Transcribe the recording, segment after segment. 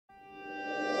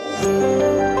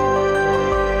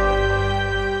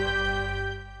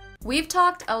We've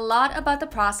talked a lot about the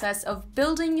process of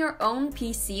building your own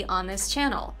PC on this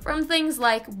channel, from things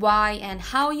like why and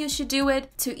how you should do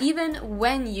it to even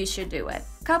when you should do it.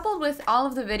 Coupled with all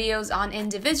of the videos on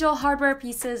individual hardware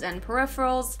pieces and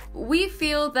peripherals, we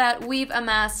feel that we've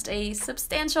amassed a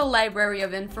substantial library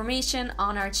of information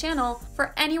on our channel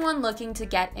for anyone looking to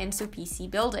get into PC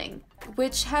building,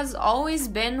 which has always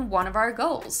been one of our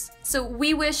goals. So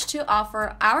we wish to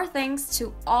offer our thanks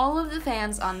to all of the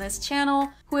fans on this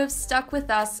channel who have stuck with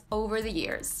us over the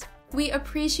years. We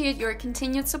appreciate your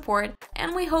continued support,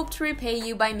 and we hope to repay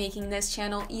you by making this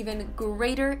channel even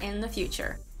greater in the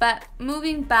future. But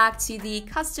moving back to the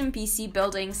custom PC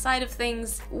building side of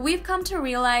things, we've come to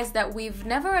realize that we've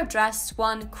never addressed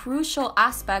one crucial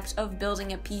aspect of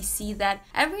building a PC that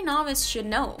every novice should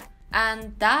know,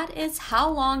 and that is how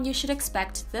long you should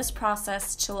expect this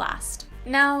process to last.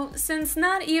 Now, since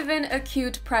not even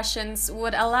acute prescience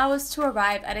would allow us to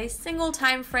arrive at a single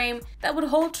time frame that would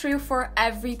hold true for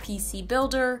every PC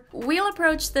builder, we'll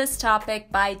approach this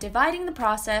topic by dividing the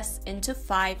process into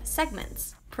 5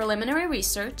 segments: preliminary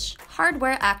research,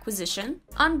 hardware acquisition,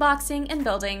 unboxing and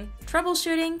building,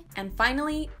 troubleshooting, and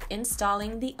finally,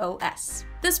 installing the OS.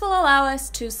 This will allow us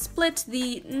to split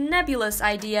the nebulous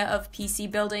idea of PC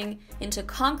building into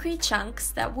concrete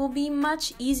chunks that will be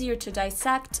much easier to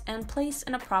dissect and place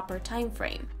in a proper time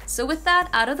frame. So with that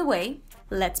out of the way,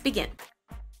 let's begin.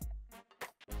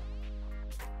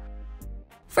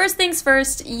 First things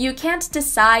first, you can't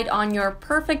decide on your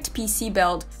perfect PC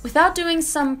build without doing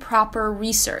some proper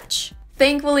research.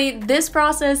 Thankfully, this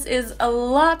process is a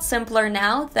lot simpler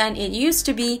now than it used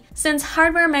to be, since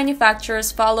hardware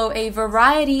manufacturers follow a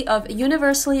variety of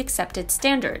universally accepted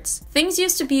standards. Things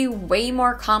used to be way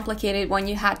more complicated when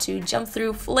you had to jump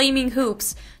through flaming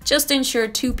hoops just to ensure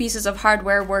 2 pieces of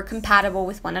hardware were compatible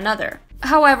with one another.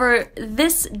 However,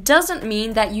 this doesn't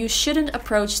mean that you shouldn't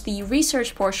approach the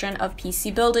research portion of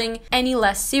PC building any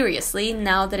less seriously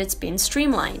now that it's been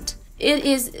streamlined. It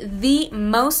is the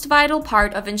most vital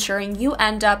part of ensuring you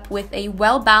end up with a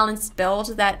well-balanced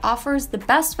build that offers the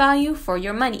best value for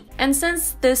your money. And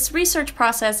since this research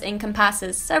process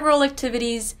encompasses several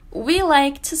activities, we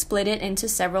like to split it into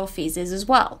several phases as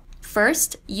well.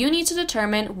 First, you need to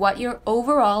determine what your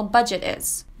overall budget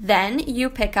is. Then you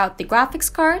pick out the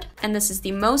graphics card, and this is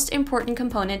the most important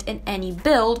component in any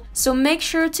build, so make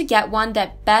sure to get one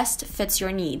that best fits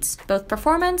your needs, both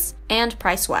performance and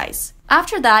price-wise.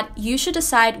 After that, you should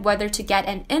decide whether to get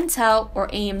an Intel or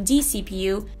AMD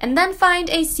CPU, and then find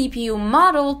a CPU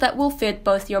model that will fit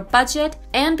both your budget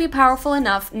and be powerful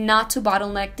enough not to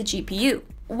bottleneck the GPU.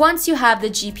 Once you have the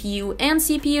GPU and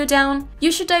CPU down,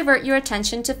 you should divert your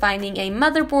attention to finding a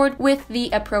motherboard with the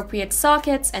appropriate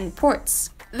sockets and ports.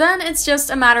 Then it's just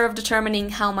a matter of determining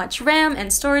how much RAM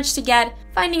and storage to get,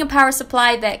 finding a power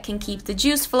supply that can keep the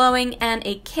juice flowing, and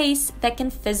a case that can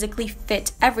physically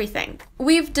fit everything.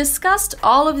 We've discussed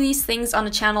all of these things on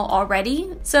the channel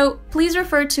already, so please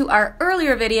refer to our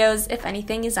earlier videos if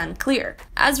anything is unclear,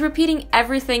 as repeating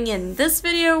everything in this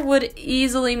video would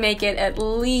easily make it at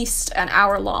least an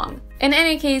hour long. In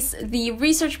any case, the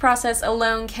research process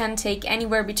alone can take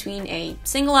anywhere between a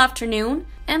single afternoon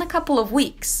and a couple of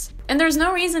weeks. And there's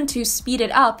no reason to speed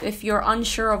it up if you're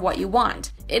unsure of what you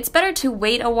want. It's better to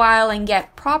wait a while and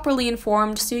get properly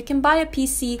informed so you can buy a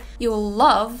PC you'll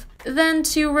love than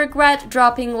to regret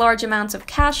dropping large amounts of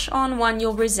cash on one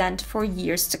you'll resent for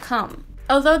years to come.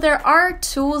 Although there are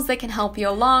tools that can help you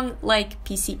along, like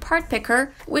PC Part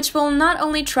Picker, which will not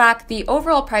only track the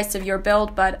overall price of your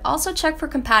build, but also check for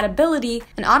compatibility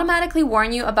and automatically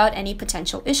warn you about any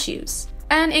potential issues.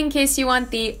 And in case you want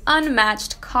the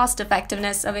unmatched cost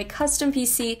effectiveness of a custom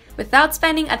PC without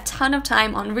spending a ton of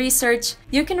time on research,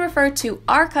 you can refer to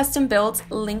our custom builds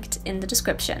linked in the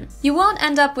description. You won't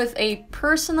end up with a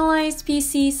personalized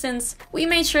PC since we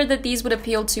made sure that these would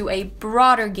appeal to a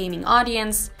broader gaming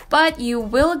audience, but you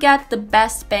will get the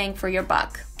best bang for your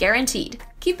buck, guaranteed.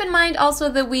 Keep in mind also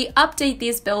that we update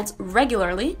these builds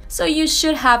regularly, so you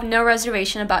should have no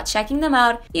reservation about checking them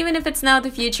out, even if it's now the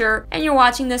future and you're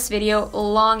watching this video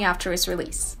long after its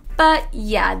release. But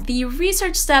yeah, the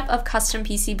research step of custom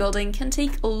PC building can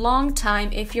take a long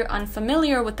time if you're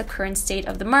unfamiliar with the current state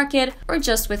of the market or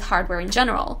just with hardware in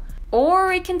general.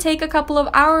 Or it can take a couple of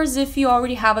hours if you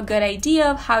already have a good idea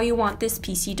of how you want this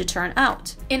PC to turn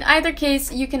out. In either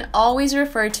case, you can always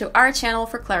refer to our channel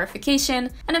for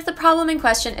clarification, and if the problem in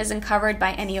question isn't covered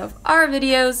by any of our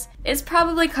videos, it's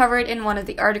probably covered in one of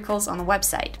the articles on the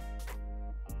website.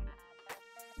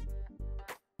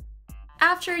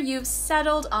 After you've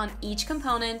settled on each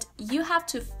component, you have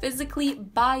to physically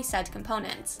buy said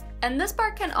components. And this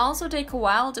part can also take a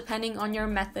while depending on your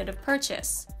method of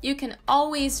purchase. You can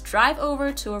always drive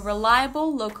over to a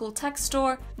reliable local tech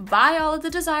store, buy all of the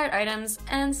desired items,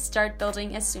 and start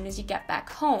building as soon as you get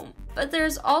back home. But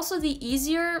there's also the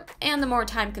easier and the more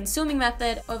time-consuming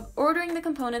method of ordering the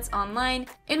components online,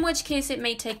 in which case it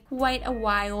may take quite a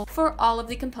while for all of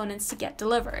the components to get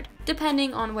delivered,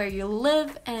 depending on where you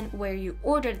live and where you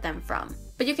ordered them from.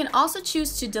 But you can also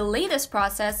choose to delay this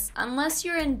process unless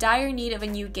you're in dire need of a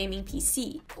new gaming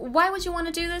PC. Why would you want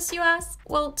to do this, you ask?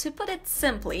 Well, to put it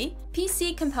simply,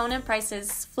 PC component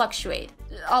prices fluctuate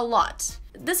a lot.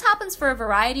 This happens for a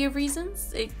variety of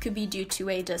reasons. It could be due to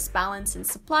a disbalance in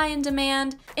supply and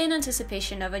demand, in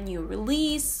anticipation of a new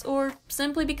release, or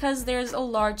simply because there's a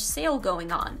large sale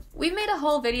going on. We've made a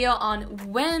whole video on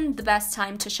when the best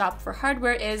time to shop for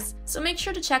hardware is, so make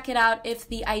sure to check it out if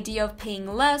the idea of paying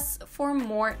less for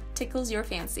more tickles your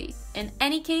fancy. In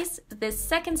any case, this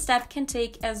second step can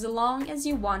take as long as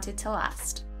you want it to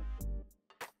last.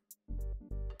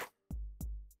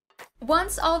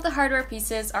 Once all of the hardware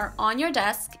pieces are on your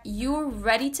desk, you're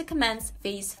ready to commence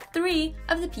phase 3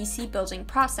 of the PC building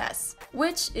process,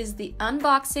 which is the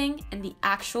unboxing and the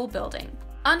actual building.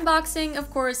 Unboxing, of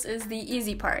course, is the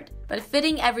easy part, but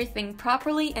fitting everything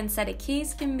properly inside a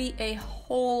case can be a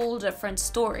whole different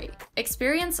story.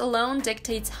 Experience alone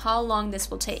dictates how long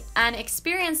this will take. An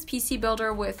experienced PC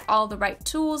builder with all the right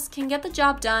tools can get the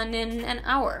job done in an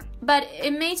hour. But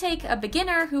it may take a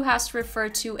beginner who has to refer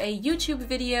to a YouTube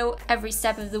video every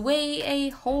step of the way a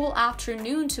whole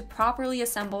afternoon to properly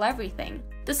assemble everything.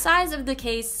 The size of the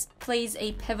case plays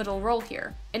a pivotal role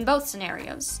here, in both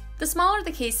scenarios. The smaller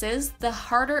the case is, the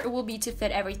harder it will be to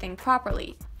fit everything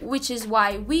properly, which is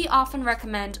why we often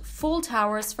recommend full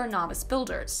towers for novice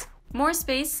builders. More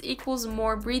space equals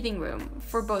more breathing room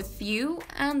for both you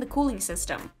and the cooling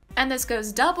system. And this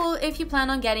goes double if you plan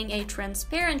on getting a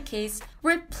transparent case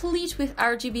replete with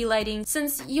RGB lighting,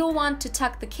 since you'll want to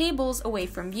tuck the cables away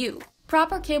from view.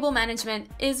 Proper cable management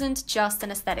isn't just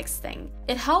an aesthetics thing.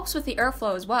 It helps with the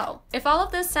airflow as well. If all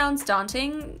of this sounds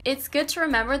daunting, it's good to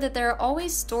remember that there are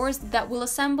always stores that will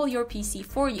assemble your PC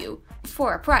for you,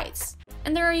 for a price.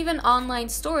 And there are even online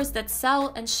stores that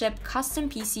sell and ship custom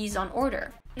PCs on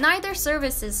order. Neither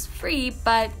service is free,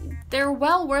 but they're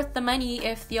well worth the money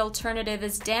if the alternative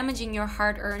is damaging your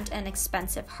hard-earned and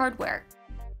expensive hardware.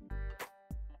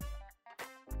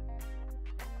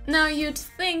 Now, you'd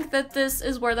think that this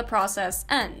is where the process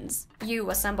ends. You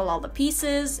assemble all the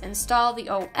pieces, install the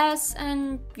OS,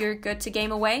 and you're good to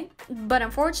game away. But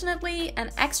unfortunately, an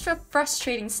extra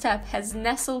frustrating step has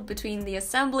nestled between the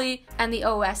assembly and the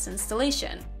OS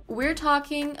installation. We're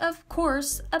talking, of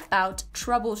course, about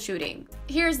troubleshooting.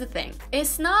 Here's the thing.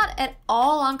 It's not at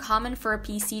all uncommon for a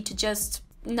PC to just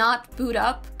not boot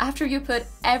up after you put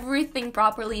everything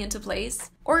properly into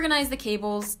place, organize the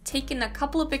cables, taken a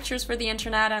couple of pictures for the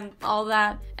internet and all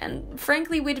that, and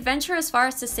frankly, we'd venture as far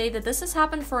as to say that this has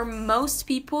happened for most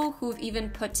people who've even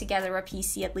put together a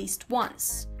PC at least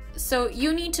once. So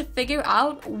you need to figure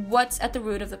out what's at the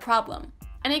root of the problem.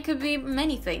 And it could be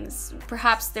many things.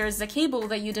 Perhaps there's a cable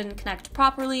that you didn't connect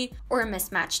properly, or a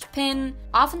mismatched pin.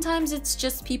 Oftentimes it's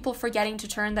just people forgetting to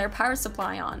turn their power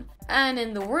supply on. And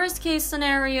in the worst case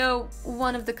scenario,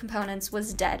 one of the components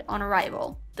was dead on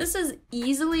arrival. This is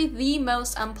easily the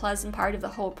most unpleasant part of the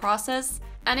whole process,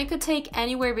 and it could take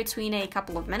anywhere between a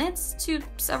couple of minutes to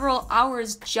several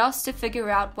hours just to figure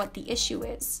out what the issue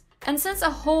is. And since a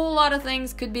whole lot of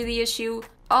things could be the issue,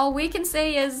 all we can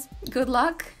say is good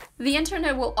luck. The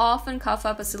internet will often cough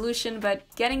up a solution, but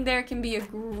getting there can be a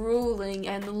grueling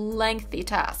and lengthy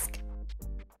task.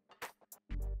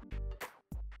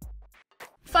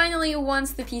 Finally,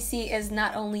 once the PC is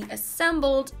not only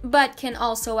assembled, but can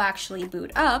also actually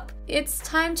boot up, it's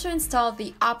time to install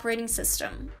the operating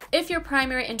system. If your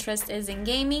primary interest is in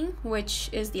gaming, which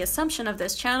is the assumption of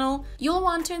this channel, you'll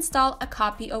want to install a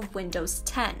copy of Windows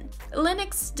 10.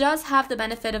 Linux does have the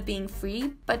benefit of being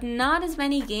free, but not as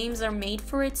many games are made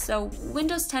for it, so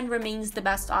Windows 10 remains the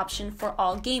best option for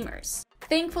all gamers.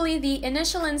 Thankfully, the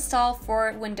initial install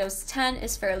for Windows 10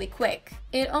 is fairly quick.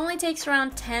 It only takes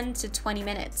around 10 to 20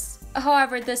 minutes.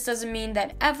 However, this doesn't mean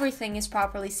that everything is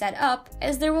properly set up,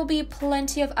 as there will be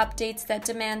plenty of updates that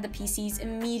demand the PC's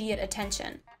immediate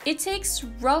attention. It takes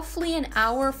roughly an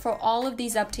hour for all of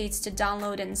these updates to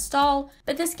download and install,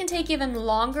 but this can take even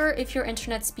longer if your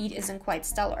internet speed isn't quite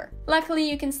stellar. Luckily,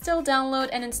 you can still download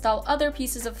and install other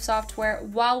pieces of software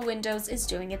while Windows is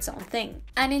doing its own thing.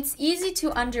 And it's easy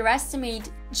to underestimate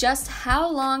just how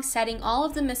long setting all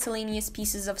of the miscellaneous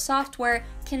pieces of software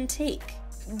can take.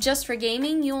 Just for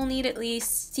gaming, you'll need at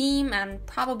least Steam and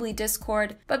probably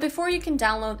Discord, but before you can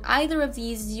download either of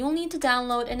these, you'll need to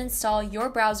download and install your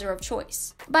browser of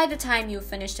choice. By the time you've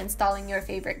finished installing your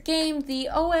favorite game, the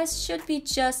OS should be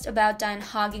just about done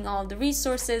hogging all of the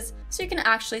resources, so you can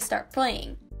actually start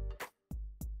playing.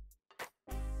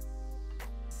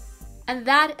 And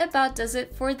that about does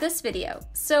it for this video.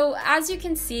 So as you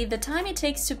can see, the time it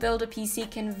takes to build a PC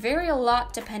can vary a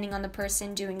lot depending on the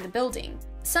person doing the building.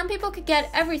 Some people could get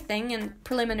everything, and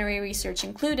preliminary research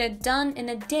included, done in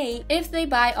a day if they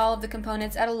buy all of the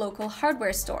components at a local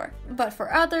hardware store. But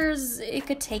for others, it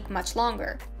could take much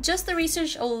longer. Just the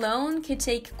research alone could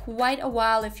take quite a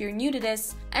while if you're new to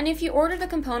this, and if you order the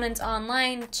components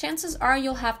online, chances are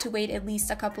you'll have to wait at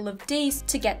least a couple of days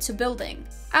to get to building.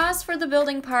 As for the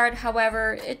building part,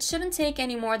 however, it shouldn't take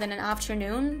any more than an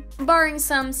afternoon, barring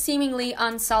some seemingly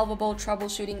unsolvable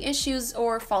troubleshooting issues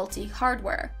or faulty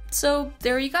hardware. So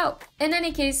there you go. In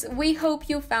any case, we hope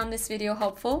you found this video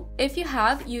helpful. If you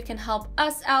have, you can help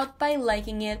us out by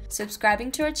liking it,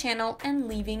 subscribing to our channel, and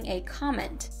leaving a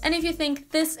comment. And if you think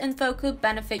this info could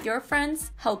benefit your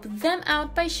friends, help them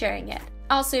out by sharing it.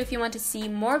 Also, if you want to see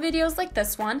more videos like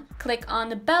this one, click on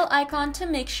the bell icon to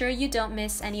make sure you don't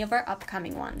miss any of our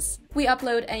upcoming ones. We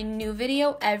upload a new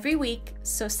video every week,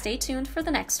 so stay tuned for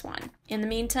the next one. In the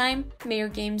meantime, may your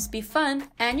games be fun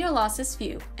and your losses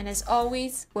few. And as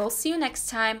always, we'll see you next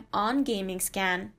time on Gaming Scan.